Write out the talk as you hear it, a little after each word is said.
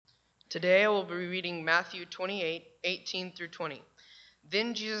Today I will be reading Matthew 28:18 through 20.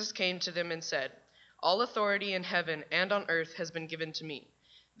 Then Jesus came to them and said, "All authority in heaven and on earth has been given to me.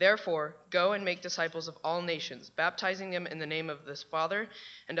 Therefore, go and make disciples of all nations, baptizing them in the name of the Father,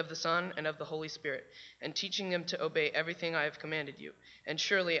 and of the Son, and of the Holy Spirit, and teaching them to obey everything I have commanded you. And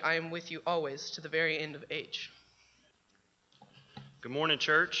surely I am with you always to the very end of age." Good morning,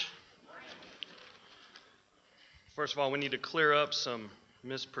 church. First of all, we need to clear up some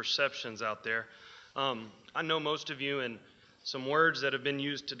misperceptions out there. I know most of you, and some words that have been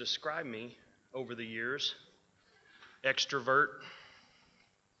used to describe me over the years: extrovert,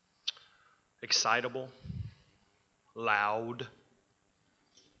 excitable, loud,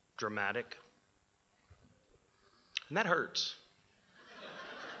 dramatic. And that hurts.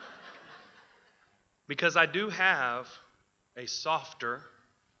 Because I do have a softer,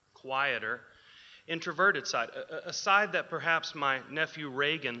 quieter, introverted side, a side that perhaps my nephew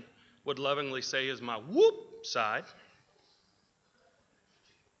Reagan would lovingly say is my whoop side.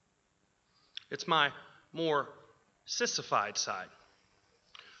 It's my more sissified side.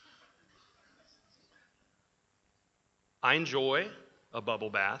 I enjoy a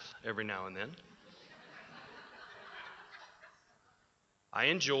bubble bath every now and then. I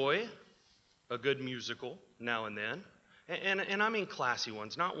enjoy a good musical now and then. And I mean classy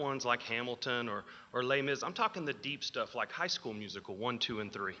ones, not ones like Hamilton or Les Mis. I'm talking the deep stuff like High School Musical 1, 2,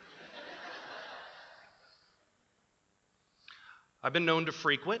 and 3. I've been known to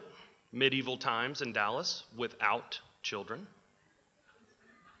frequent medieval times in Dallas without children.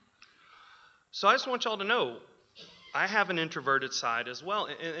 So I just want y'all to know, I have an introverted side as well.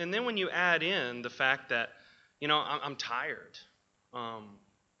 And then when you add in the fact that, I'm tired.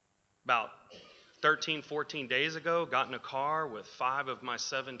 About 13, 14 days ago, got in a car with 5 of my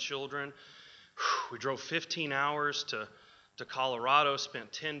 7 children. We drove 15 hours to Colorado,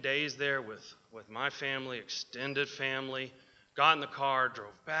 spent 10 days there with my family, extended family. Got in the car,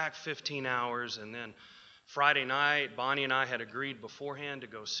 drove back 15 hours, and then Friday night, Bonnie and I had agreed beforehand to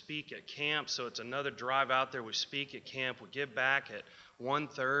go speak at camp, so it's another drive out there. We speak at camp. We get back at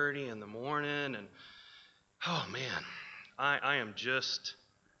 1:30 in the morning, and oh man, I am just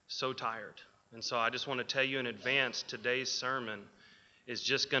so tired. And so I just want to tell you in advance, today's sermon is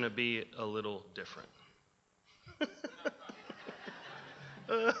just going to be a little different.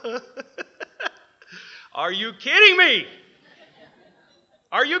 Are you kidding me?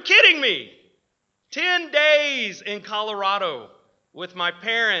 Are you kidding me? 10 days in Colorado with my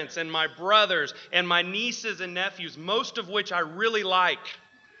parents and my brothers and my nieces and nephews, most of which I really like.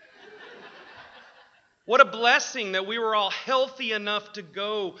 What a blessing that we were all healthy enough to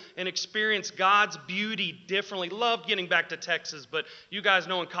go and experience God's beauty differently. Loved getting back to Texas, but you guys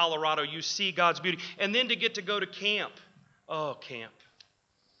know in Colorado you see God's beauty. And then to get to go to camp. Oh, camp.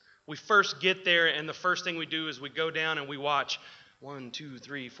 We first get there, and the first thing we do is we go down and we watch 1, 2,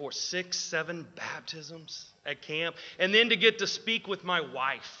 3, 4, 6, 7 baptisms at camp. And then to get to speak with my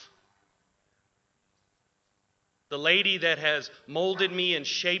wife, the lady that has molded me and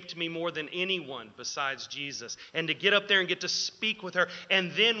shaped me more than anyone besides Jesus. And to get up there and get to speak with her.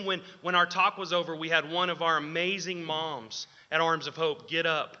 And then when our talk was over, we had one of our amazing moms at Arms of Hope get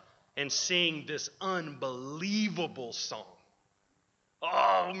up and sing this unbelievable song.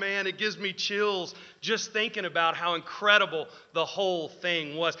 Oh man, it gives me chills just thinking about how incredible the whole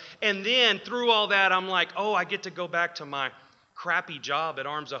thing was. And then through all that, I'm like, oh, I get to go back to my crappy job at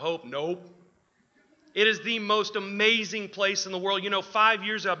Arms of Hope. Nope. It is the most amazing place in the world. 5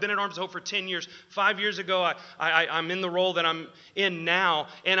 years ago, I've been at Arms of Hope for 10 years. 5 years ago, I'm in the role that I'm in now.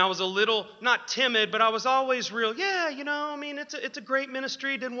 And I was a little, not timid, but I was always real, it's a great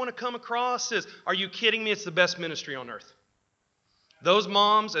ministry. Didn't want to come across as, are you kidding me? It's the best ministry on earth. Those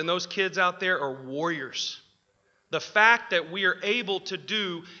moms and those kids out there are warriors. The fact that we are able to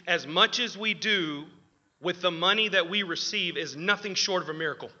do as much as we do with the money that we receive is nothing short of a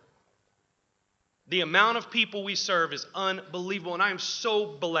miracle. The amount of people we serve is unbelievable, and I am so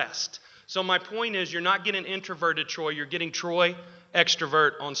blessed. So my point is, you're not getting introverted Troy, you're getting Troy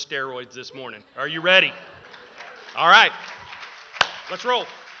extrovert on steroids this morning. Are you ready? All right, let's roll.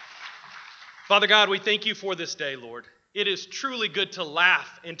 Father God, we thank you for this day, Lord. It is truly good to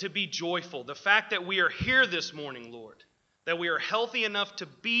laugh and to be joyful. The fact that we are here this morning, Lord, that we are healthy enough to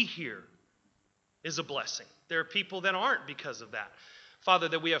be here is a blessing. There are people that aren't because of that. Father,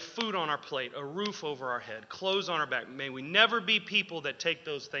 that we have food on our plate, a roof over our head, clothes on our back. May we never be people that take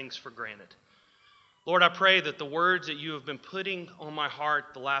those things for granted. Lord, I pray that the words that you have been putting on my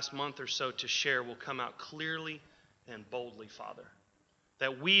heart the last month or so to share will come out clearly and boldly, Father.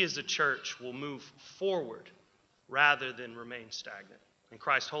 That we as a church will move forward rather than remain stagnant. In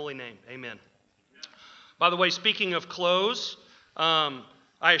Christ's holy name, amen. By the way, speaking of clothes, I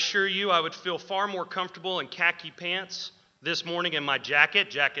assure you I would feel far more comfortable in khaki pants this morning in my jacket.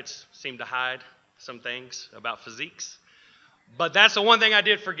 Jackets seem to hide some things about physiques. But that's the one thing I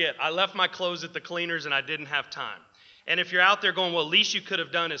did forget. I left my clothes at the cleaners and I didn't have time. And if you're out there going, well, at least you could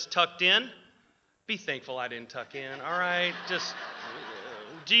have done is tucked in, be thankful I didn't tuck in, all right? Just,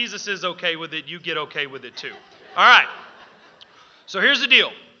 Jesus is okay with it. You get okay with it too. All right. So here's the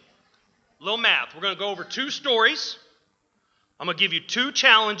deal. Little math. We're going to go over 2 stories. I'm going to give you 2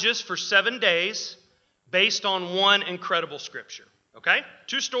 challenges for 7 days based on 1 incredible scripture. Okay?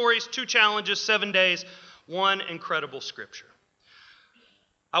 2 stories, 2 challenges, 7 days, 1 incredible scripture.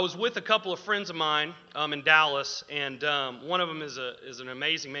 I was with a couple of friends of mine in Dallas, and one of them is an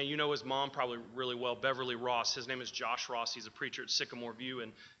amazing man. You know his mom probably really well, Beverly Ross. His name is Josh Ross. He's a preacher at Sycamore View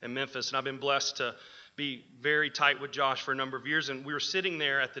in Memphis, and I've been blessed to be very tight with Josh for a number of years. And we were sitting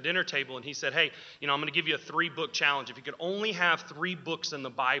there at the dinner table, and he said, hey, I'm going to give you a 3-book challenge. If you could only have 3 books in the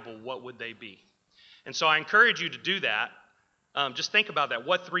Bible, what would they be? And so I encourage you to do that. Just think about that.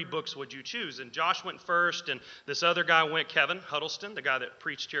 What 3 books would you choose? And Josh went first, and this other guy went, Kevin Huddleston, the guy that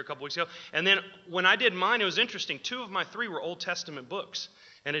preached here a couple weeks ago. And then when I did mine, it was interesting. 2 of my 3 were Old Testament books.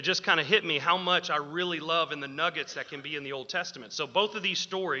 And it just kind of hit me how much I really love and the nuggets that can be in the Old Testament. So both of these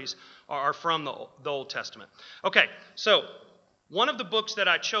stories are from the Old Testament. Okay, so one of the books that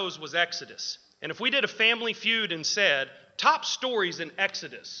I chose was Exodus. And if we did a family feud and said, top stories in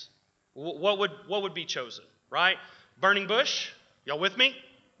Exodus, what would be chosen, right? Burning bush, y'all with me?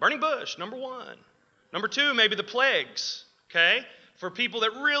 Burning bush, number 1. Number 2, maybe the plagues, okay? For people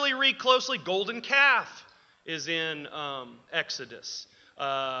that really read closely, golden calf is in Exodus.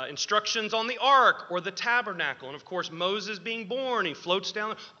 Instructions on the ark or the tabernacle. And of course, Moses being born, he floats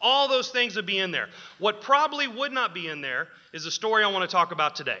down. All those things would be in there. What probably would not be in there is a story I want to talk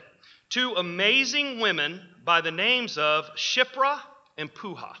about today. 2 amazing women by the names of Shiphrah and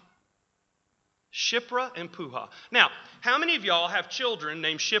Puah. Shiphrah and Puah. Now, how many of y'all have children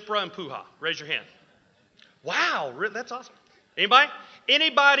named Shiphrah and Puah? Raise your hand. Wow, that's awesome. Anybody?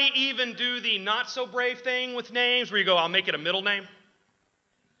 Anybody even do the not so brave thing with names where you go, I'll make it a middle name?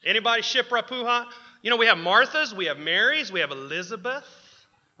 Anybody Shiphrah, Puah? We have Marthas, we have Marys, we have Elizabeth,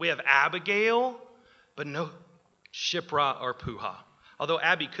 we have Abigail, but no Shiphrah or Puah. Although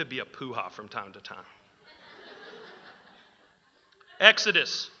Abby could be a Puah from time to time.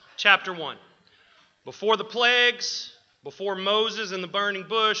 Exodus chapter 1. Before the plagues, before Moses in the burning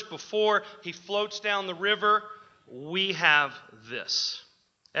bush, before he floats down the river, we have this.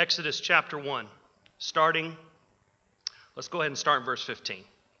 Exodus chapter 1, let's go ahead and start in verse 15.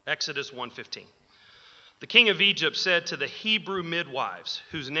 Exodus 1:15. The king of Egypt said to the Hebrew midwives,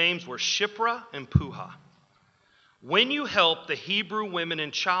 whose names were Shiphrah and Puah, when you help the Hebrew women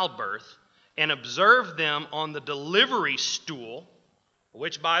in childbirth and observe them on the delivery stool,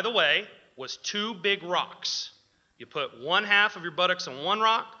 which, by the way, was 2 big rocks. You put 1/2 of your buttocks on one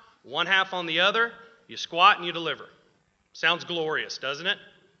rock, 1/2 on the other, you squat and you deliver. Sounds glorious, doesn't it?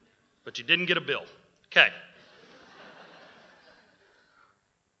 But you didn't get a bill. Okay.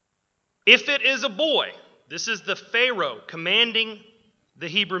 If it is a boy, this is the Pharaoh commanding the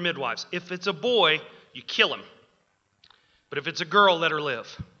Hebrew midwives. If it's a boy, you kill him. But if it's a girl, let her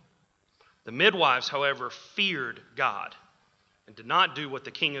live. The midwives, however, feared God and did not do what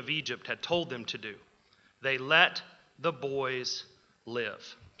the king of Egypt had told them to do. They let the boys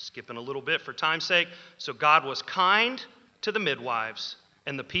live. Skipping a little bit for time's sake. So God was kind to the midwives,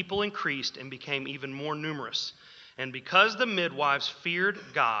 and the people increased and became even more numerous. And because the midwives feared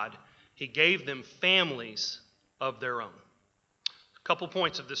God, he gave them families of their own. A couple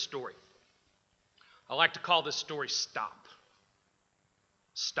points of this story. I like to call this story Stop.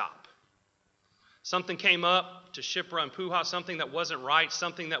 Stop. Something came up to Shiphrah and Puah, something that wasn't right,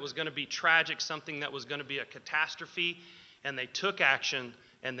 something that was going to be tragic, something that was going to be a catastrophe, and they took action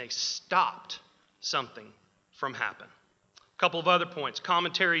and they stopped something from happening. A couple of other points.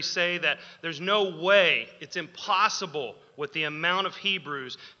 Commentaries say that there's no way, it's impossible with the amount of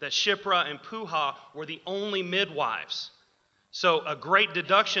Hebrews that Shiphrah and Puah were the only midwives. So a great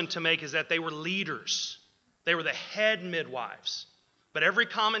deduction to make is that they were leaders. They were the head midwives. But every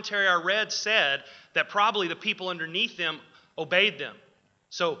commentary I read said that probably the people underneath them obeyed them.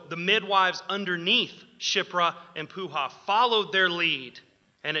 So the midwives underneath Shiphrah and Puah followed their lead,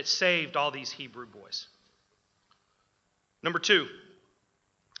 and it saved all these Hebrew boys. Number 2,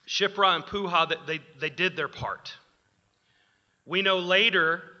 Shiphrah and Puah, they did their part. We know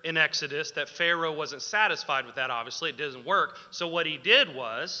later in Exodus that Pharaoh wasn't satisfied with that, obviously. It doesn't work. So what he did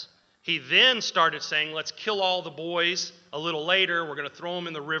was He then started saying, let's kill all the boys a little later. We're going to throw them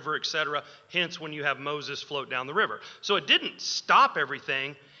in the river, etc. Hence, when you have Moses float down the river. So it didn't stop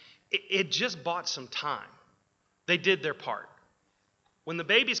everything. It just bought some time. They did their part. When the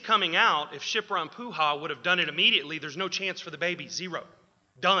baby's coming out, if Shiphrah and Puah would have done it immediately, there's no chance for the baby. Zero.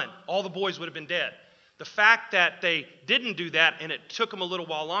 Done. All the boys would have been dead. The fact that they didn't do that and it took them a little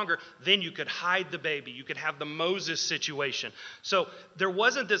while longer, then you could hide the baby. You could have the Moses situation. So there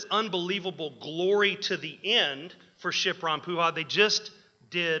wasn't this unbelievable glory to the end for Shiphrah and Puah. They just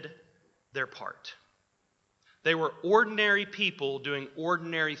did their part. They were ordinary people doing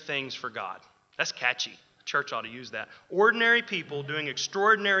ordinary things for God. That's catchy. The church ought to use that. Ordinary people doing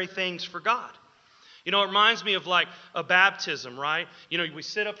extraordinary things for God. You know, it reminds me of like a baptism, right? You know, we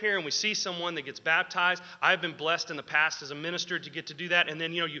sit up here and we see someone that gets baptized. I've been blessed in the past as a minister to get to do that. And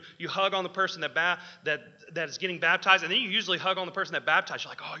then, you know, you hug on the person that is getting baptized. And then you usually hug on the person that baptized.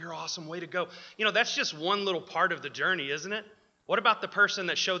 You're like, oh, you're awesome. Way to go. You know, that's just one little part of the journey, isn't it? What about the person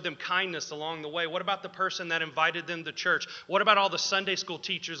that showed them kindness along the way? What about the person that invited them to church? What about all the Sunday school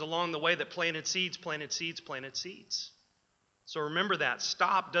teachers along the way that planted seeds, planted seeds, planted seeds? So remember that.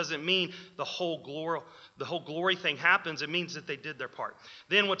 Stop doesn't mean the whole glory thing happens. It means that they did their part.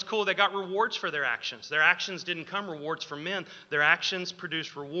 Then what's cool, they got rewards for their actions. Their actions didn't come rewards from men. Their actions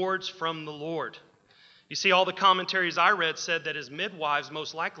produced rewards from the Lord. You see, all the commentaries I read said that as midwives,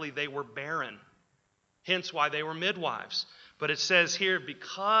 most likely they were barren. Hence why they were midwives. But it says here,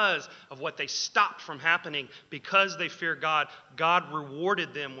 because of what they stopped from happening, because they fear God, God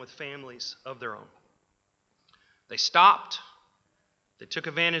rewarded them with families of their own. They stopped. They took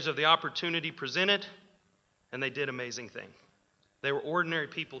advantage of the opportunity presented, and they did amazing things. They were ordinary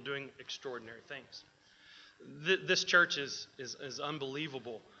people doing extraordinary things. This church is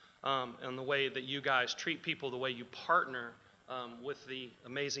unbelievable in the way that you guys treat people, the way you partner with the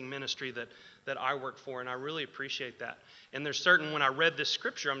amazing ministry that I work for, and I really appreciate that. And there's certain, when I read this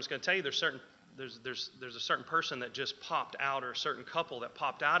scripture, I'm just going to tell you, there's a certain person that just popped out, or a certain couple that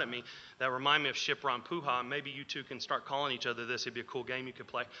popped out at me that remind me of Shiphrah and Puah. Maybe you two can start calling each other this. It'd be a cool game you could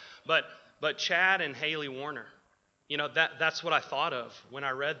play. But Chad and Haley Warner, you know, that's what I thought of when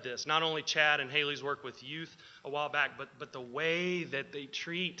I read this. Not only Chad and Haley's work with youth a while back, but the way that they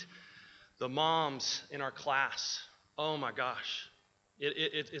treat the moms in our class. Oh my gosh.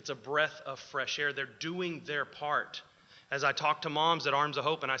 It's a breath of fresh air. They're doing their part. As I talk to moms at Arms of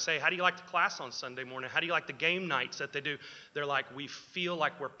Hope and I say, how do you like the class on Sunday morning? How do you like the game nights that they do? They're like, we feel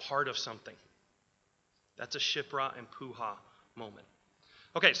like we're part of something. That's a Shiphrah and Puah moment.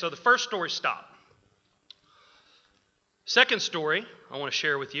 Okay, so the first story stopped. Second story I want to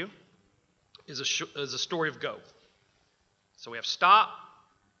share with you is a story of go. So we have stop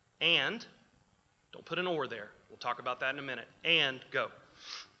and, don't put an or there. We'll talk about that in a minute. And go.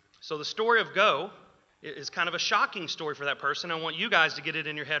 So the story of go is kind of a shocking story for that person. I want you guys to get it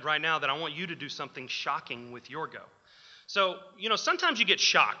in your head right now that I want you to do something shocking with your go. So, you know, sometimes you get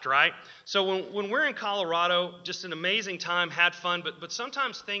shocked, right? So when we're in Colorado, just an amazing time, had fun, but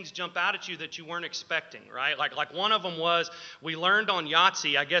sometimes things jump out at you that you weren't expecting, right? Like one of them was, we learned on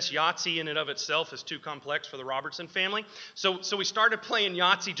Yahtzee. I guess Yahtzee in and of itself is too complex for the Robertson family. So we started playing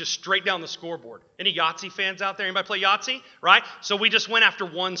Yahtzee just straight down the scoreboard. Any Yahtzee fans out there? Anybody play Yahtzee? Right? So we just went after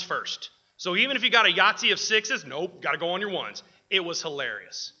ones first. So even if you got a Yahtzee of sixes, nope, got to go on your ones. It was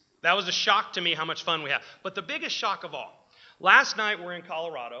hilarious. That was a shock to me how much fun we had. But the biggest shock of all, last night we're in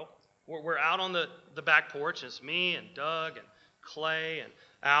Colorado. We're out on the back porch. It's me and Doug and Clay and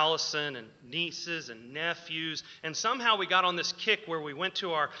Allison and nieces and nephews. And somehow we got on this kick where we went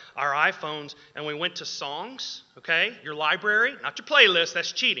to our iPhones and we went to songs, okay? Your library, not your playlist,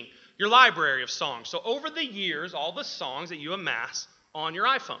 that's cheating. Your library of songs. So over the years, all the songs that you amass on your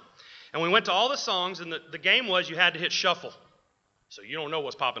iPhone. And we went to all the songs, and the game was you had to hit shuffle. So you don't know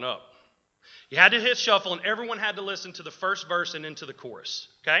what's popping up. You had to hit shuffle, and everyone had to listen to the first verse and into the chorus,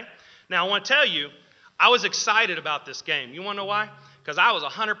 okay? Now, I want to tell you, I was excited about this game. You want to know why? Because I was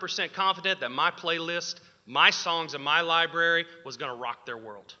 100% confident that my playlist, my songs in my library was going to rock their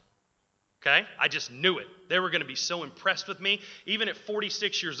world, okay? I just knew it. They were going to be so impressed with me. Even at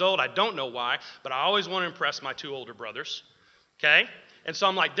 46 years old, I don't know why, but I always want to impress my two older brothers, okay? And so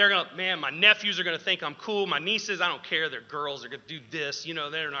I'm like, my nephews are going to think I'm cool. My nieces, I don't care. They're girls. They're going to do this. You know,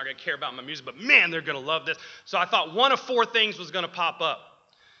 they're not going to care about my music. But, man, they're going to love this. So I thought one of four things was going to pop up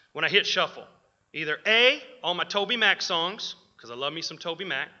when I hit shuffle. Either A, all my Toby Mac songs, because I love me some Toby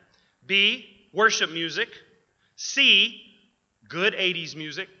Mac. B, worship music. C, good 80s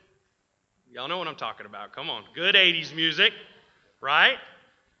music. Y'all know what I'm talking about. Come on. Good 80s music, right?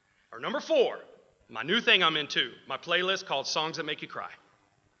 Or number 4. My new thing I'm into, my playlist called Songs That Make You Cry.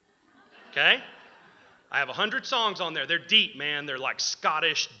 Okay? I have 100 songs on there. They're deep, man. They're like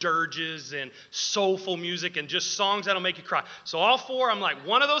Scottish dirges and soulful music and just songs that'll make you cry. So all four, I'm like,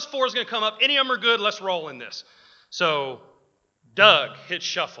 one of those four is going to come up. Any of them are good. Let's roll in this. So Doug hits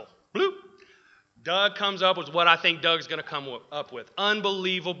shuffle. Bloop. Doug comes up with what I think Doug's going to come up with.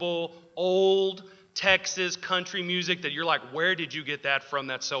 Unbelievable, old Texas country music that you're like, where did you get that from?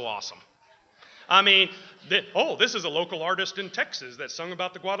 That's so awesome. I mean, this is a local artist in Texas that sung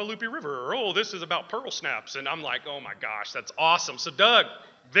about the Guadalupe River. Or, oh, this is about pearl snaps. And I'm like, oh my gosh, that's awesome. So Doug,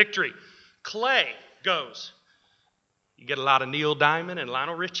 victory. Clay goes. You get a lot of Neil Diamond and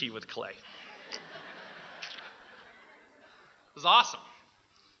Lionel Richie with Clay. It was awesome.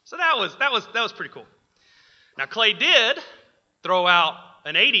 So that was pretty cool. Now Clay did throw out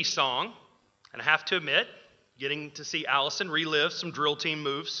an 80s song, and I have to admit, getting to see Allison relive some drill team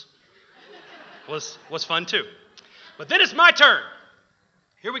moves was fun too. But then it's my turn.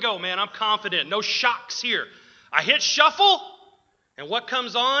 Here we go, man. I'm confident. No shocks here. I hit shuffle, and what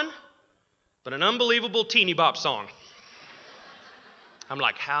comes on but an unbelievable teeny bop song. I'm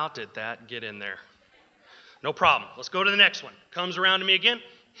like, how did that get in there? No problem. Let's go to the next one. Comes around to me again.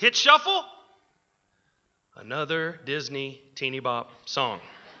 Hit shuffle. Another Disney teeny bop song.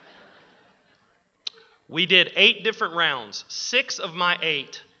 We did 8 different rounds. 6 of my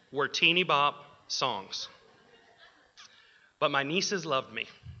 8 were teeny bop songs. But my nieces loved me.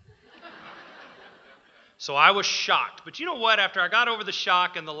 So I was shocked. But you know what? After I got over the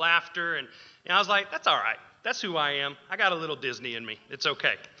shock and the laughter, and I was like, that's all right. That's who I am. I got a little Disney in me. It's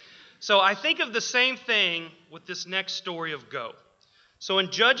okay. So I think of the same thing with this next story of Go. So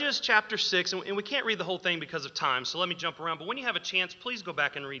in Judges chapter 6, and we can't read the whole thing because of time, so let me jump around. But when you have a chance, please go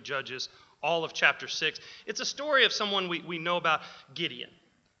back and read Judges, all of chapter 6. It's a story of someone we know about, Gideon.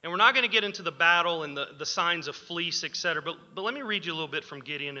 And we're not going to get into the battle and the signs of fleece, etc. But let me read you a little bit from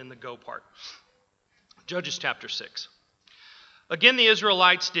Gideon in the Go part. Judges chapter 6. Again, the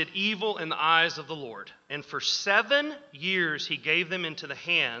Israelites did evil in the eyes of the Lord, and for 7 years he gave them into the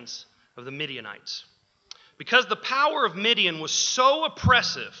hands of the Midianites. Because the power of Midian was so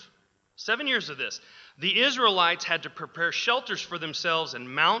oppressive, 7 years of this, the Israelites had to prepare shelters for themselves in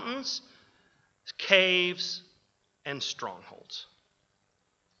mountains, caves, and strongholds.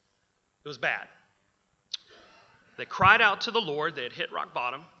 It was bad. They cried out to the Lord. They had hit rock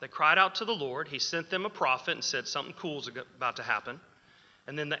bottom. They cried out to the Lord. He sent them a prophet and said something cool is about to happen.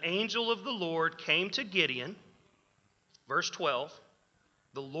 And then the angel of the Lord came to Gideon. Verse 12.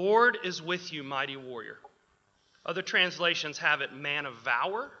 The Lord is with you, mighty warrior. Other translations have it man of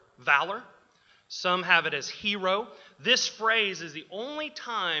valor. Some have it as hero. This phrase is the only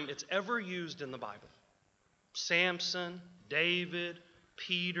time it's ever used in the Bible. Samson, David,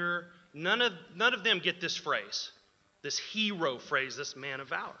 Peter, none of them get this phrase, this hero phrase, this man of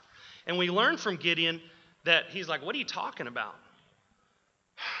valor. And we learn from Gideon that he's like, what are you talking about?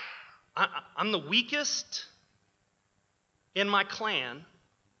 I'm the weakest in my clan,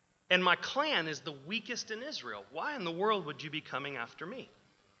 and my clan is the weakest in Israel. Why in the world would you be coming after me?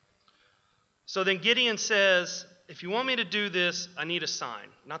 So then Gideon says, if you want me to do this, I need a sign.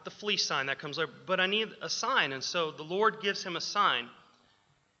 Not the fleece sign that comes later, but I need a sign. And so the Lord gives him a sign.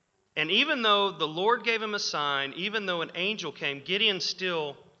 And even though the Lord gave him a sign, even though an angel came, Gideon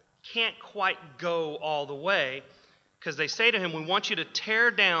still can't quite go all the way, because they say to him, we want you to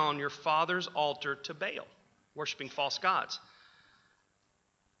tear down your father's altar to Baal, worshiping false gods.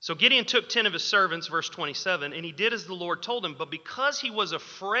 So Gideon took 10 of his servants, verse 27, and he did as the Lord told him. But because he was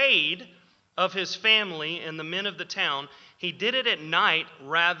afraid of his family and the men of the town, he did it at night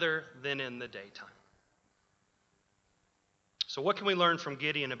rather than in the daytime. So what can we learn from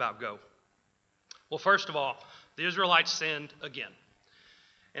Gideon about Go? Well, first of all, the Israelites sinned again.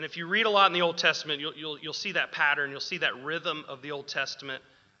 And if you read a lot in the Old Testament, you'll see that pattern. You'll see that rhythm of the Old Testament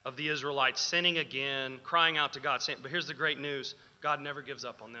of the Israelites sinning again, crying out to God. But here's the great news. God never gives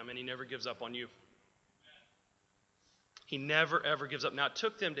up on them, and he never gives up on you. He never, ever gives up. Now, it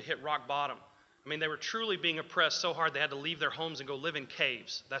took them to hit rock bottom. I mean, they were truly being oppressed so hard they had to leave their homes and go live in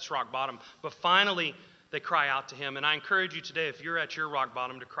caves. That's rock bottom. But finally, they cry out to him. And I encourage you today, if you're at your rock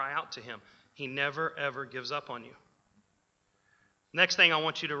bottom, to cry out to him. He never, ever gives up on you. Next thing I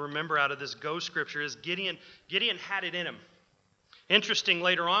want you to remember out of this Go scripture is Gideon had it in him. Interesting,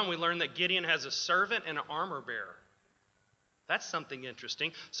 later on we learn that Gideon has a servant and an armor bearer. That's something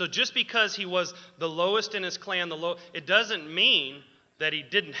interesting. So just because he was the lowest in his clan, it doesn't mean that he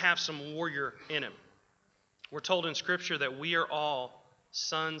didn't have some warrior in him. We're told in Scripture that we are all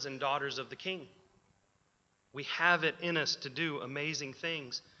sons and daughters of the King. We have it in us to do amazing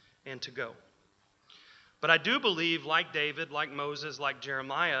things and to go. But I do believe, like David, like Moses, like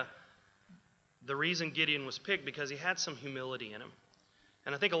Jeremiah, the reason Gideon was picked because he had some humility in him.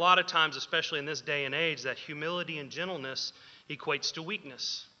 And I think a lot of times, especially in this day and age, that humility and gentleness equates to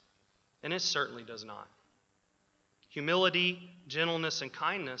weakness. And it certainly does not. Humility, gentleness, and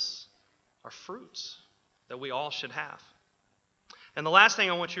kindness are fruits that we all should have. And the last thing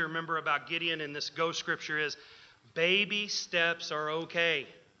I want you to remember about Gideon in this Go scripture is baby steps are okay.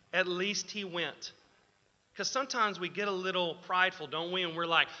 At least he went. Because sometimes we get a little prideful, don't we? And we're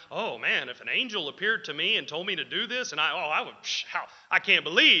like, oh man, if an angel appeared to me and told me to do this, and I can't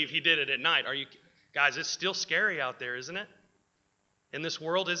believe he did it at night. Guys, it's still scary out there, isn't it? In this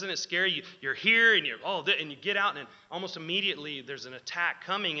world, isn't it scary? You're here and and you get out and almost immediately there's an attack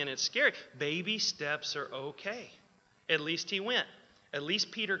coming and it's scary. Baby steps are okay. At least he went. At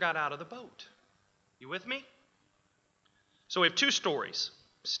least Peter got out of the boat. You with me? So we have two stories.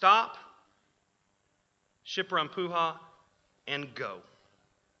 Stop, Shipra and Puha, and go.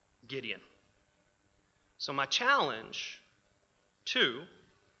 Gideon. So my challenge, too,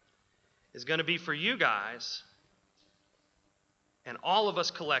 is going to be for you guys and all of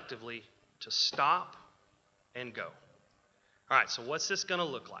us collectively to stop and go. All right, so what's this going to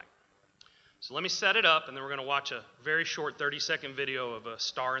look like? So let me set it up, and then we're going to watch a very short 30-second video of a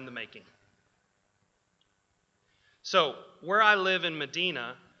star in the making. So where I live in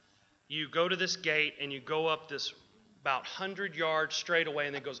Medina, you go to this gate, and you go up this about 100 yards straight away,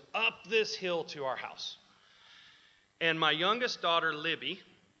 and it goes up this hill to our house. And my youngest daughter, Libby,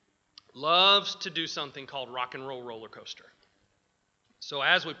 loves to do something called rock and roll roller coaster. So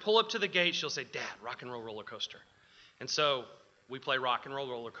as we pull up to the gate, she'll say, Dad, rock and roll roller coaster. And so we play rock and roll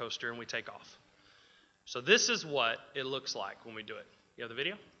roller coaster and we take off. So this is what it looks like when we do it. You have the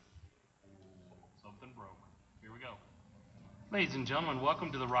video? Something broke. Here we go. Ladies and gentlemen,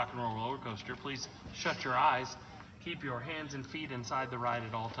 welcome to the rock and roll roller coaster. Please shut your eyes. Keep your hands and feet inside the ride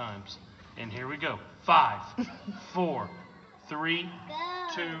at all times. And here we go. 5, 4, 3,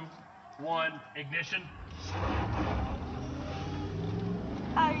 2, 1, ignition.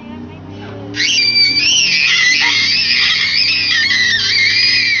 Are you gonna make me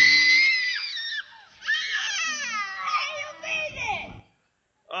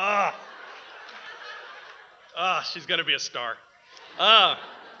She's going to be a star. The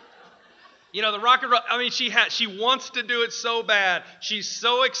rock and roll, she wants to do it so bad. She's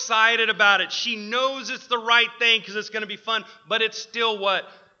so excited about it. She knows it's the right thing because it's going to be fun, but it's still what?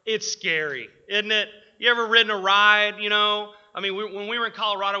 It's scary, isn't it? You ever ridden a ride, when we were in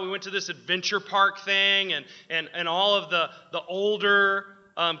Colorado, we went to this adventure park thing, and all of the older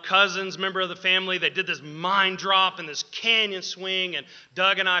cousins, member of the family, they did this mine drop and this canyon swing, and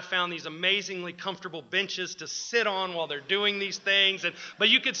Doug and I found these amazingly comfortable benches to sit on while they're doing these things. But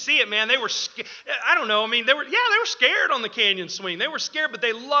you could see it, man. They were they were scared on the canyon swing. They were scared, but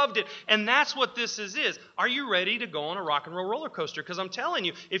they loved it. And that's what this is. Are you ready to go on a rock and roll roller coaster? Because I'm telling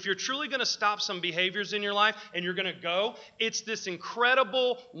you, if you're truly going to stop some behaviors in your life and you're going to go, it's this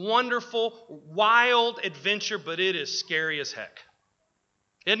incredible, wonderful, wild adventure, but it is scary as heck.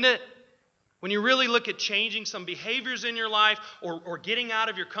 Isn't it? When you really look at changing some behaviors in your life or getting out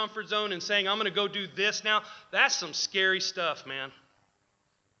of your comfort zone and saying, I'm going to go do this now, that's some scary stuff, man.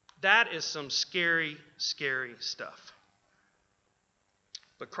 That is some scary, scary stuff.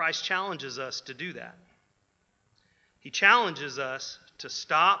 But Christ challenges us to do that. He challenges us to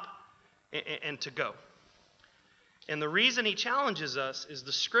stop and to go. And the reason he challenges us is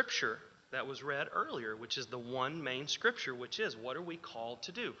the scripture that was read earlier, which is the one main scripture, which is, what are we called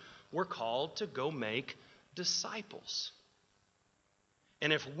to do? We're called to go make disciples.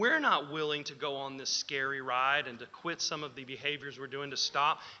 And if we're not willing to go on this scary ride and to quit some of the behaviors we're doing, to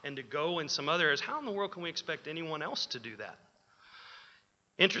stop and to go in some other areas, how in the world can we expect anyone else to do that?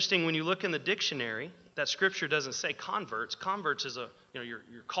 Interesting, when you look in the dictionary, that scripture doesn't say converts. Converts is you're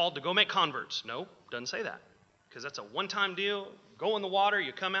called to go make converts. No, doesn't say that. Because that's a one-time deal. Go in the water,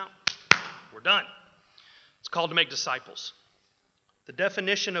 you come out, we're done. It's called to make disciples. The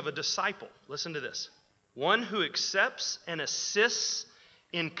definition of a disciple, listen to this. One who accepts and assists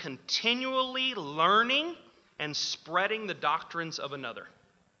in continually learning and spreading the doctrines of another.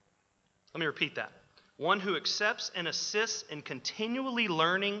 Let me repeat that. One who accepts and assists in continually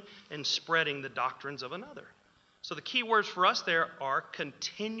learning and spreading the doctrines of another. So the key words for us there are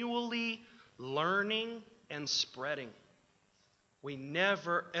continually learning and spreading. We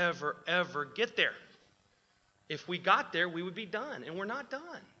never, ever, ever get there. If we got there, we would be done, and we're not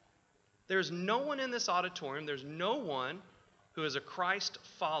done. There's no one in this auditorium, there's no one who is a Christ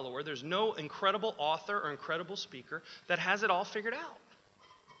follower, there's no incredible author or incredible speaker that has it all figured out.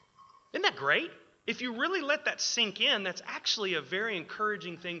 Isn't that great? If you really let that sink in, that's actually a very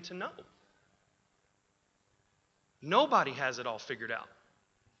encouraging thing to know. Nobody has it all figured out.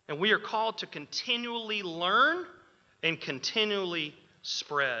 And we are called to continually learn and continually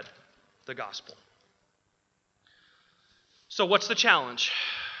spread the gospel. So what's the challenge?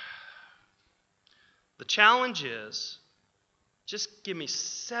 The challenge is just give me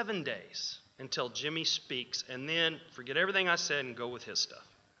 7 days until Jimmy speaks, and then forget everything I said and go with his stuff.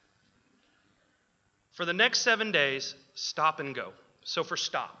 For the next 7 days, stop and go. So for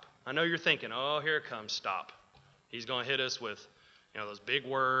stop, I know you're thinking, oh, here it comes, stop. He's going to hit us with, those big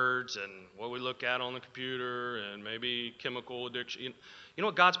words and what we look at on the computer and maybe chemical addiction. You know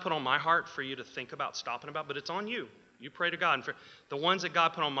what God's put on my heart for you to think about stopping about? But it's on you. You pray to God. And for the ones that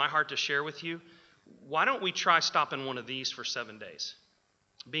God put on my heart to share with you, why don't we try stopping one of these for 7 days?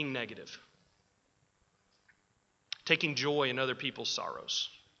 Being negative. Taking joy in other people's sorrows.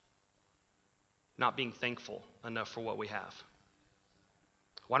 Not being thankful enough for what we have.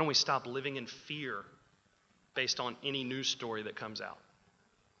 Why don't we stop living in fear based on any news story that comes out?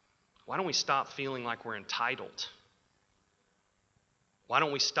 Why don't we stop feeling like we're entitled? Why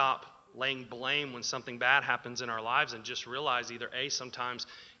don't we stop laying blame when something bad happens in our lives and just realize either A, sometimes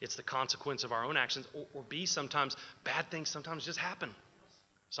it's the consequence of our own actions, or B, sometimes bad things sometimes just happen.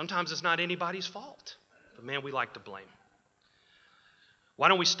 Sometimes it's not anybody's fault. But man, we like to blame. Why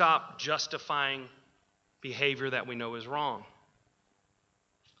don't we stop justifying behavior that we know is wrong?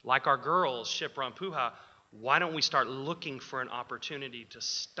 Like our girls, Shipra and Puha, why don't we start looking for an opportunity to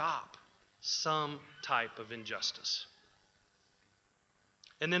stop some type of injustice?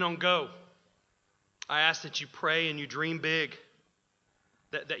 And then on go, I ask that you pray and you dream big,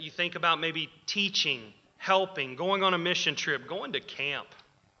 that you think about maybe teaching, helping, going on a mission trip, going to camp.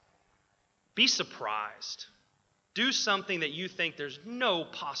 Be surprised. Do something that you think there's no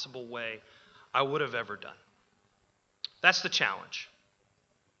possible way I would have ever done. That's the challenge.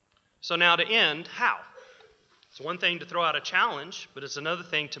 So now to end, how? It's one thing to throw out a challenge, but it's another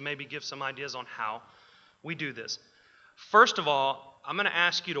thing to maybe give some ideas on how we do this. First of all, I'm going to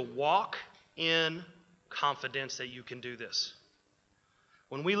ask you to walk in confidence that you can do this.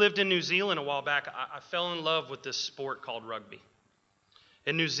 When we lived in New Zealand a while back, I fell in love with this sport called rugby.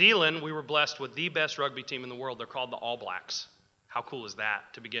 In New Zealand, we were blessed with the best rugby team in the world. They're called the All Blacks. How cool is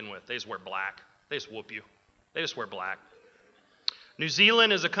that to begin with? They just wear black. They just whoop you. They just wear black. New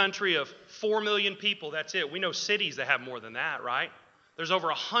Zealand is a country of 4 million people. That's it. We know cities that have more than that, right? There's over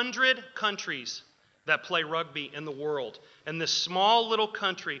 100 countries that play rugby in the world. And this small little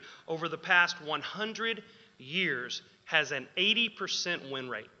country, over the past 100 years, has an 80% win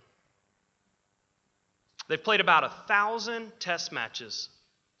rate. They've played about 1,000 test matches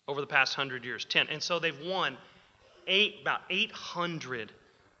over the past 100 years, 10. And so they've won about 800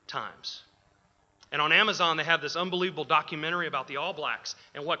 times. And on Amazon, they have this unbelievable documentary about the All Blacks.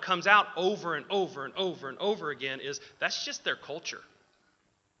 And what comes out over and over and over and over again is that's just their culture.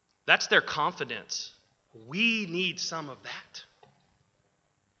 That's their confidence. We need some of that.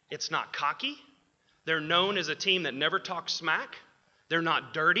 It's not cocky. They're known as a team that never talks smack. They're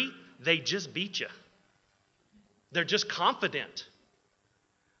not dirty. They just beat you. They're just confident.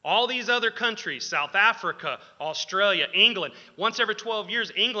 All these other countries, South Africa, Australia, England, once every 12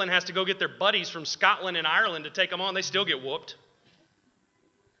 years, England has to go get their buddies from Scotland and Ireland to take them on. They still get whooped.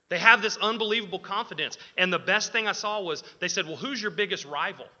 They have this unbelievable confidence. And the best thing I saw was they said, well, who's your biggest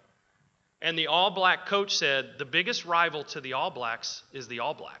rival? And the All Black coach said, the biggest rival to the All Blacks is the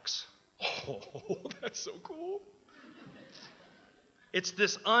All Blacks. Oh, that's so cool. It's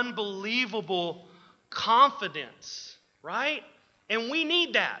this unbelievable confidence, right? And we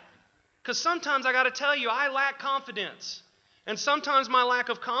need that. Because sometimes I got to tell you, I lack confidence. And sometimes my lack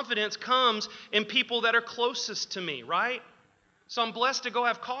of confidence comes in people that are closest to me, right? So I'm blessed to go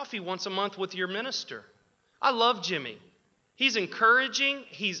have coffee once a month with your minister. I love Jimmy. He's encouraging.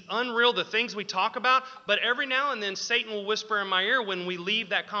 He's unreal, the things we talk about. But every now and then, Satan will whisper in my ear when we leave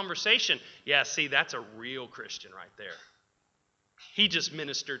that conversation, yeah, see, that's a real Christian right there. He just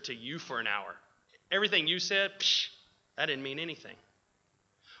ministered to you for an hour. Everything you said, that didn't mean anything.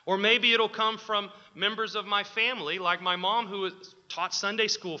 Or maybe it'll come from members of my family, like my mom, who has taught Sunday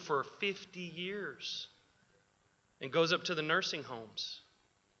school for 50 years and goes up to the nursing homes.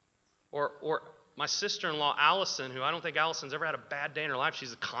 Or my sister-in-law, Allison, who I don't think Allison's ever had a bad day in her life.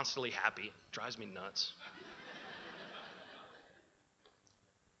 She's constantly happy. It drives me nuts.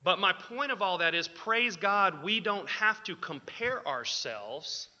 But my point of all that is, praise God, we don't have to compare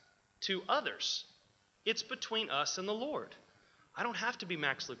ourselves to others. It's between us and the Lord. I don't have to be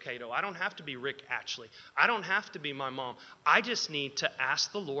Max Lucado. I don't have to be Rick Atchley. I don't have to be my mom. I just need to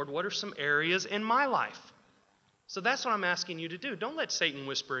ask the Lord, what are some areas in my life? So that's what I'm asking you to do. Don't let Satan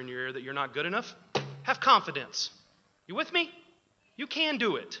whisper in your ear that you're not good enough. Have confidence. You with me? You can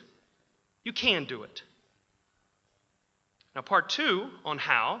do it. You can do it. Now, part 2 on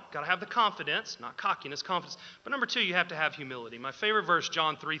how, got to have the confidence, not cockiness, confidence. But number 2, you have to have humility. My favorite verse,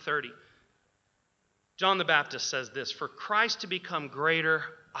 John 3:30. John the Baptist says this, "For Christ to become greater,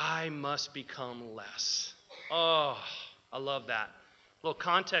 I must become less." Oh, I love that. A little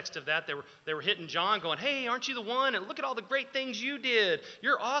context of that, they were hitting John going, "Hey, aren't you the one? And look at all the great things you did.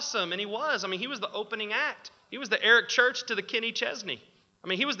 You're awesome." And he was. I mean, he was the opening act. He was the Eric Church to the Kenny Chesney. I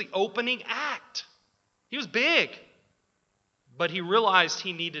mean, he was the opening act. He was big. But he realized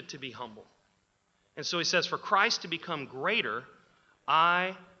he needed to be humble. And so he says, "For Christ to become greater,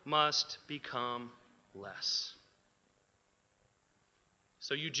 I must become less."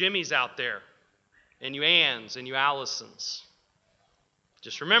 So you Jimmys out there, and you Anns, and you Allisons,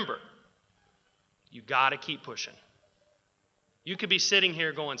 just remember, you got to keep pushing. You could be sitting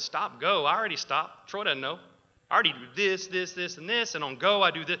here going, "Stop, go. I already stopped. Troy doesn't know. I already do this, this, this, and this, and on go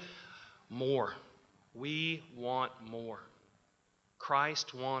I do this." More. We want more.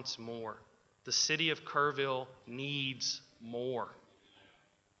 Christ wants more. The city of Kerrville needs more.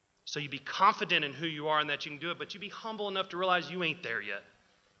 So you be confident in who you are and that you can do it, but you be humble enough to realize you ain't there yet.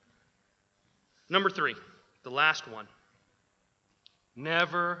 Number 3, the last one.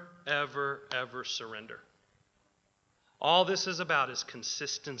 Never, ever, ever surrender. All this is about is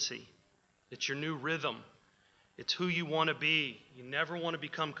consistency. It's your new rhythm. It's who you want to be. You never want to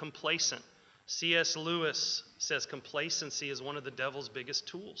become complacent. C.S. Lewis says complacency is one of the devil's biggest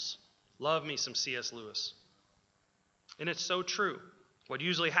tools. Love me some C.S. Lewis. And it's so true. What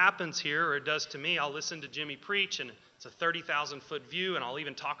usually happens here, or it does to me, I'll listen to Jimmy preach, and it's a 30,000-foot view, and I'll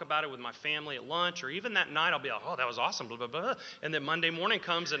even talk about it with my family at lunch, or even that night I'll be like, "Oh, that was awesome, blah, blah, blah." And then Monday morning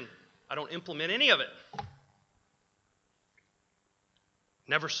comes, and I don't implement any of it.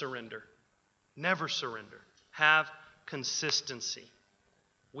 Never surrender. Never surrender. Have consistency.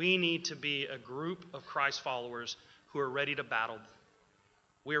 We need to be a group of Christ followers who are ready to battle.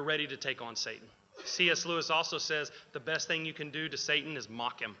 We are ready to take on Satan. C.S. Lewis also says the best thing you can do to Satan is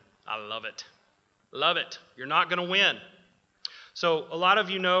mock him. I love it. Love it. You're not going to win. So a lot of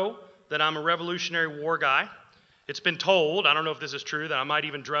you know that I'm a Revolutionary War guy. It's been told, I don't know if this is true, that I might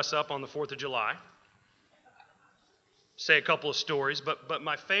even dress up on the 4th of July. Say a couple of stories, but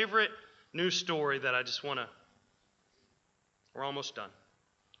my favorite news story that I just want to, we're almost done.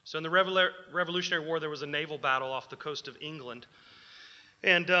 So in the Revolutionary War, there was a naval battle off the coast of England.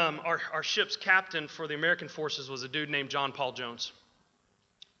 And our ship's captain for the American forces was a dude named John Paul Jones.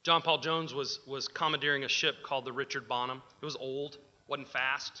 John Paul Jones was commandeering a ship called the Richard Bonham. It was old, wasn't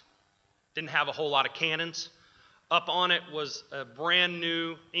fast, didn't have a whole lot of cannons. Up on it was a brand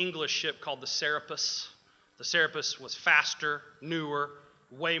new English ship called the Serapis. The Serapis was faster, newer,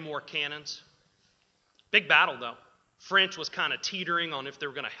 way more cannons. Big battle, though. French was kind of teetering on if they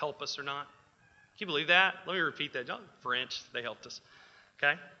were going to help us or not. Can you believe that? Let me repeat that. French, they helped us.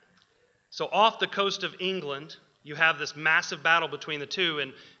 Okay? So off the coast of England, you have this massive battle between the two,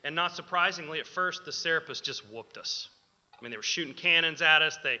 and not surprisingly, at first, the Serapis just whooped us. I mean, they were shooting cannons at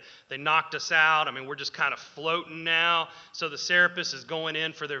us. They knocked us out. I mean, we're just kind of floating now. So the Serapis is going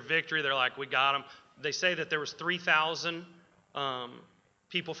in for their victory. They're like, "We got them." They say that there was 3,000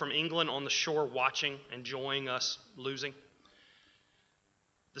 people from England on the shore watching, enjoying us losing.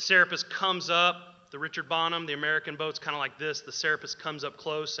 The Serapis comes up, the Richard Bonham, the American boat's kind of like this. The Serapis comes up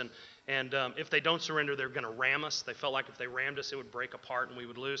close, and if they don't surrender, they're going to ram us. They felt like if they rammed us, it would break apart and we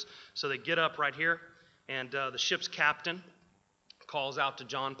would lose. So they get up right here, and the ship's captain calls out to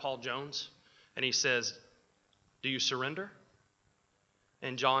John Paul Jones, and he says, "Do you surrender?"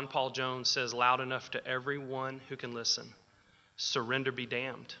 And John Paul Jones says loud enough to everyone who can listen, "Surrender be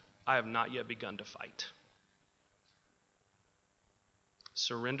damned. I have not yet begun to fight."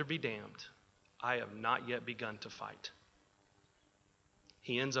 Surrender be damned. I have not yet begun to fight.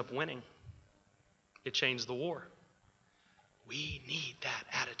 He ends up winning. It changed the war. We need that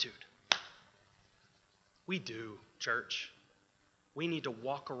attitude. We do, church. We need to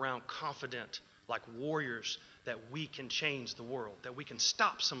walk around confident like warriors that we can change the world, that we can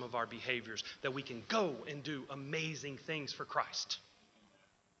stop some of our behaviors, that we can go and do amazing things for Christ.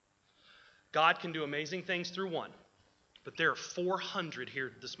 God can do amazing things through one, but there are 400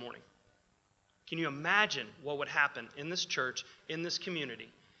 here this morning. Can you imagine what would happen in this church, in this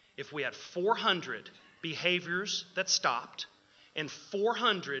community, if we had 400 behaviors that stopped and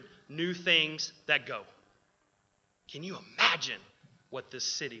 400 new things that go? Can you imagine what this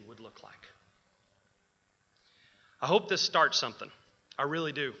city would look like? I hope this starts something. I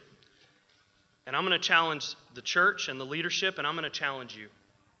really do. And I'm going to challenge the church and the leadership, and I'm going to challenge you.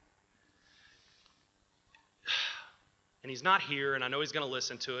 And he's not here, and I know he's going to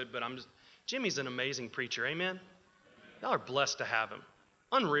listen to it, but Jimmy's an amazing preacher, amen? Y'all are blessed to have him.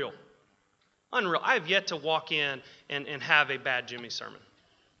 Unreal. Unreal. I have yet to walk in and have a bad Jimmy sermon.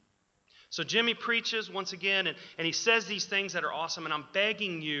 So Jimmy preaches once again, and he says these things that are awesome, and I'm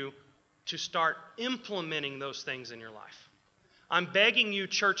begging you to start implementing those things in your life. I'm begging you,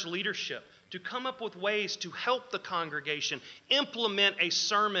 church leadership, to come up with ways to help the congregation implement a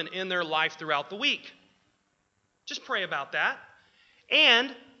sermon in their life throughout the week. Just pray about that.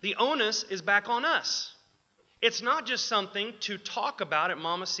 And the onus is back on us. It's not just something to talk about at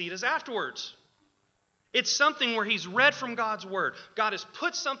Mama Sita's afterwards. It's something where he's read from God's word. God has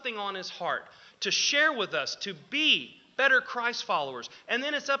put something on his heart to share with us, to be better Christ followers. And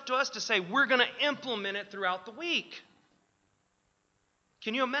then it's up to us to say, we're going to implement it throughout the week.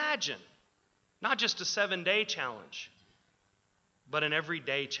 Can you imagine? Not just a 7-day challenge, but an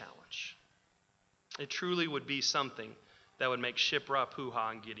everyday challenge. It truly would be something that would make Shipra,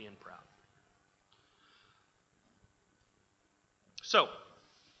 Puha, and Gideon proud. So,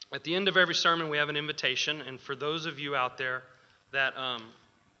 at the end of every sermon, we have an invitation. And for those of you out there that,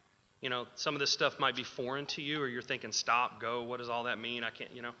 some of this stuff might be foreign to you, or you're thinking, stop, go, what does all that mean? I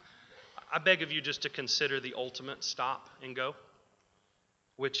can't, I beg of you just to consider the ultimate stop and go,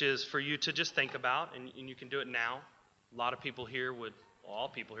 which is for you to just think about, and you can do it now. A lot of people here all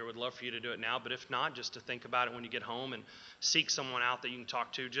people here would love for you to do it now, but if not, just to think about it when you get home and seek someone out that you can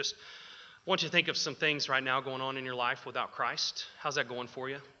talk to. Just I want you to think of some things right now going on in your life without Christ. How's that going for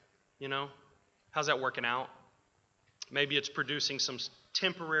you? How's that working out? Maybe it's producing some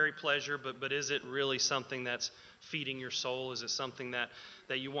temporary pleasure, but is it really something that's feeding your soul? Is it something that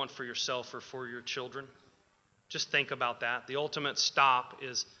you want for yourself or for your children? Just think about that. The ultimate stop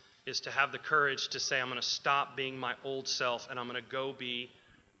is to have the courage to say, I'm going to stop being my old self and I'm going to go be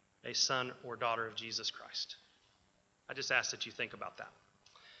a son or daughter of Jesus Christ. I just ask that you think about that.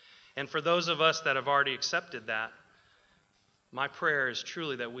 And for those of us that have already accepted that, my prayer is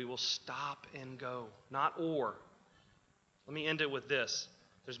truly that we will stop and go, not or. Let me end it with this.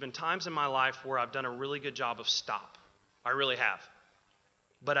 There's been times in my life where I've done a really good job of stop. I really have.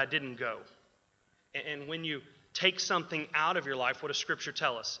 But I didn't go. And when you take something out of your life, what does Scripture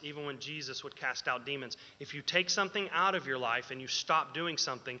tell us? Even when Jesus would cast out demons, if you take something out of your life and you stop doing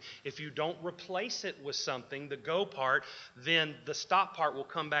something, if you don't replace it with something, the go part, then the stop part will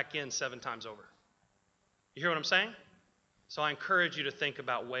come back in 7 times over. You hear what I'm saying? So I encourage you to think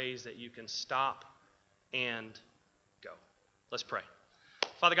about ways that you can stop and go. Let's pray.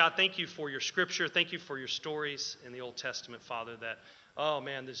 Father God, thank you for your Scripture. Thank you for your stories in the Old Testament, Father, that, oh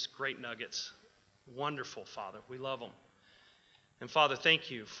man, there's great nuggets. Wonderful, Father. We love them. And Father, thank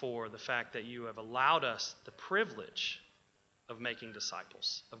you for the fact that you have allowed us the privilege of making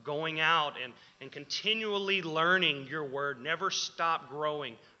disciples, of going out and continually learning your word, never stop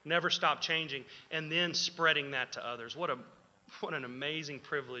growing, never stop changing, and then spreading that to others. What an amazing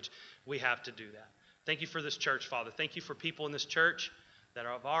privilege we have to do that. Thank you for this church, Father. Thank you for people in this church that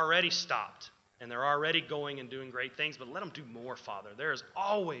have already stopped, and they're already going and doing great things, but let them do more, Father. There is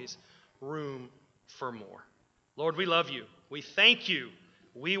always room for more. Lord, we love you. We thank you.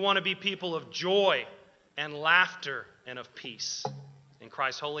 We want to be people of joy and laughter and of peace. In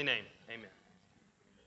Christ's holy name, amen.